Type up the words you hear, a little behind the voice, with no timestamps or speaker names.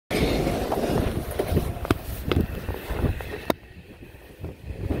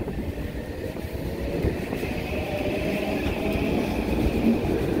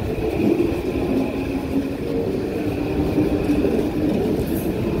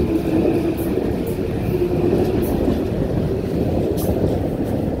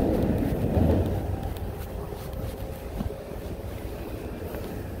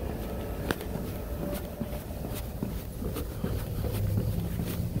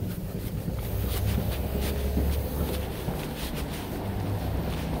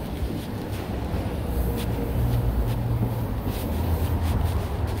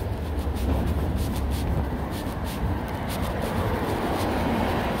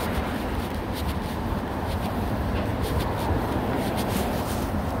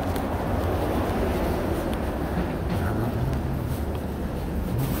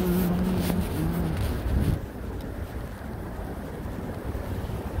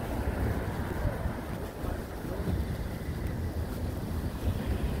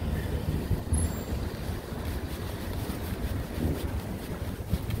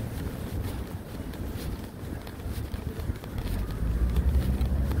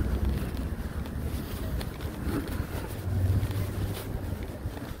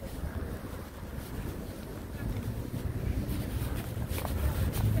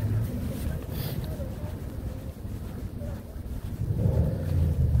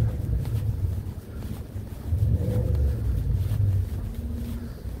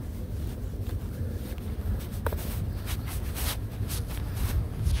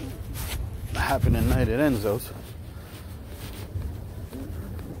happening night at Enzo's.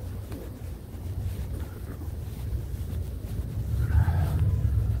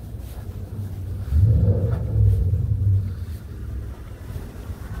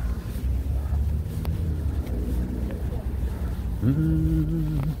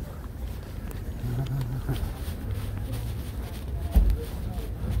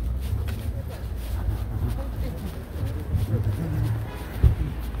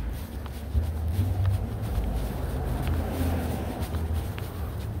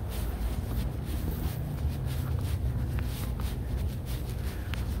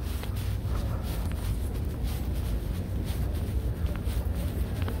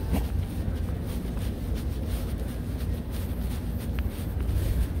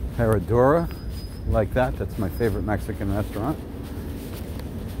 Herradura, like that. That's my favorite Mexican restaurant.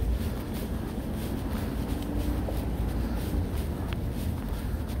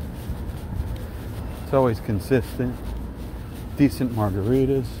 It's always consistent. Decent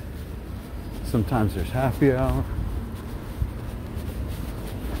margaritas. Sometimes there's happy hour.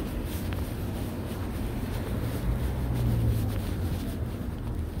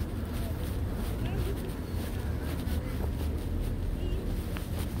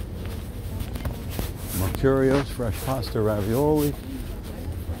 Mercurio's, fresh pasta, ravioli.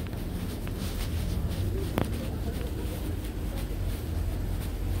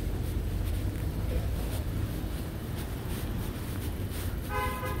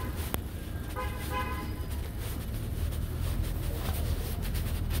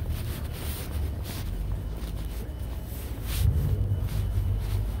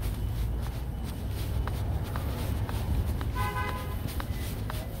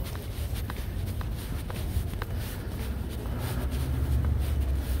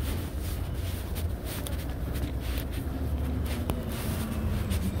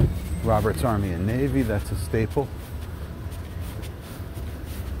 Robert's Army and Navy, that's a staple.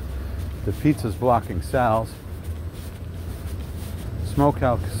 The pizza's blocking Sal's.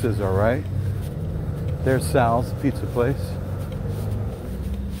 Smokehouse is alright. There's Sal's pizza place.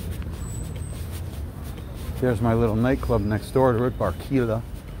 There's my little nightclub next door to it, Barquilla.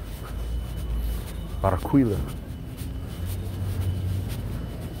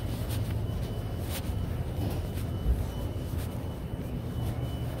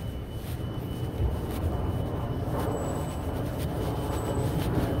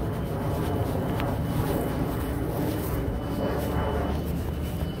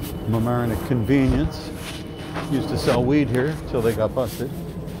 Mamaroneck Convenience. Used to sell weed here till they got busted.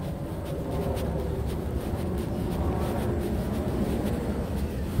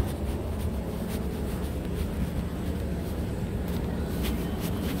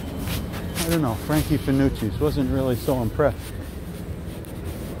 I don't know, Frankie Finucci's wasn't really so impressed.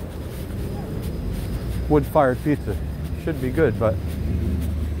 Wood-fired pizza should be good, but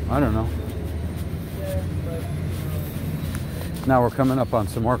I don't know. Now we're coming up on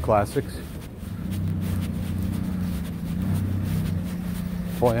some more classics.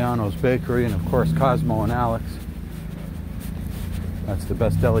 Boiano's Bakery, and of course Cosmo and Alex. That's the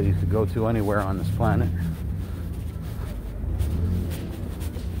best deli you could go to anywhere on this planet.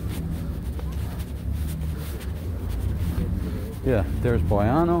 Yeah, there's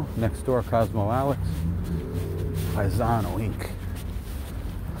Boiano, next door Cosmo Alex. Paisano Inc.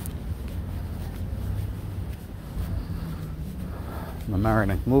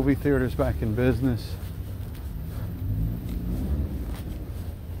 Mamaroneck movie theater's back in business.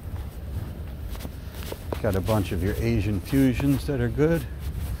 Got a bunch of your Asian fusions that are good.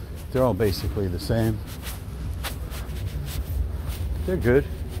 They're all basically the same. They're good.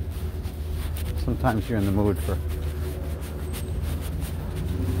 Sometimes you're in the mood for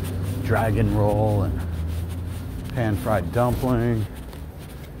dragon roll and pan-fried dumpling.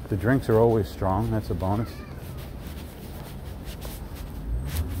 The drinks are always strong. That's a bonus.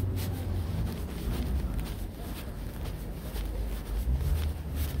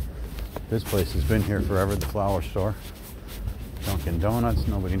 This place has been here forever, the flower store. Dunkin' Donuts,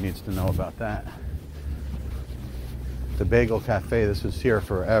 nobody needs to know about that. The Bagel Cafe, this was here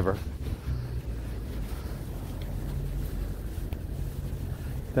forever.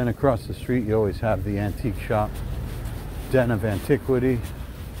 Then across the street you always have the antique shop, Den of Antiquity.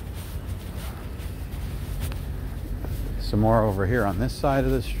 Some more over here on this side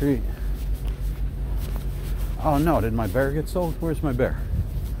of the street. Oh no, did my bear get sold? Where's my bear?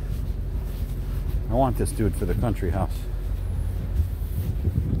 I want this dude for the country house.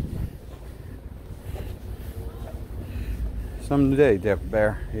 Someday,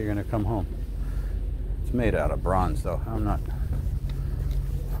 bear, you're gonna come home. It's made out of bronze though. I'm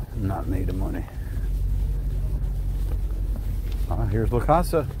not made of money. Here's La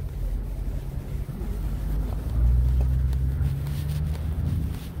Casa.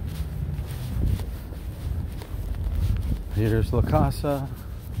 Here's La Casa.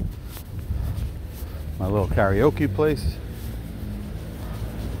 My little karaoke place.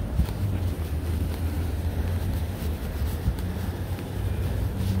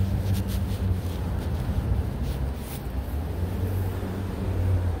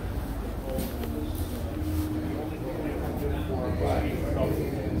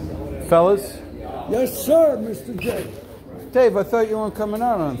 Fellas? Yes, sir, Mr. J. Dave, I thought you weren't coming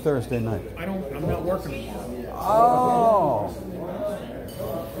out on Thursday night. I'm not working tomorrow. Oh.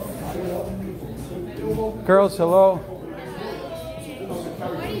 Girls, hello.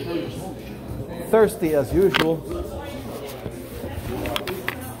 Thirsty as usual.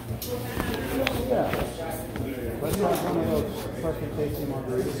 Yeah. Let's have one of those perfect tasting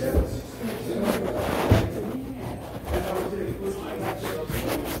margaritas.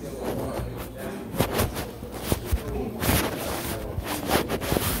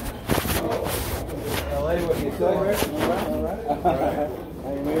 What you say? All right.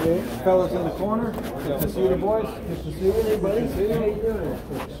 Fellas in the corner. Good to see you, boys. Good to see you, everybody. Good to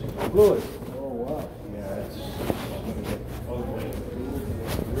see you. Louis.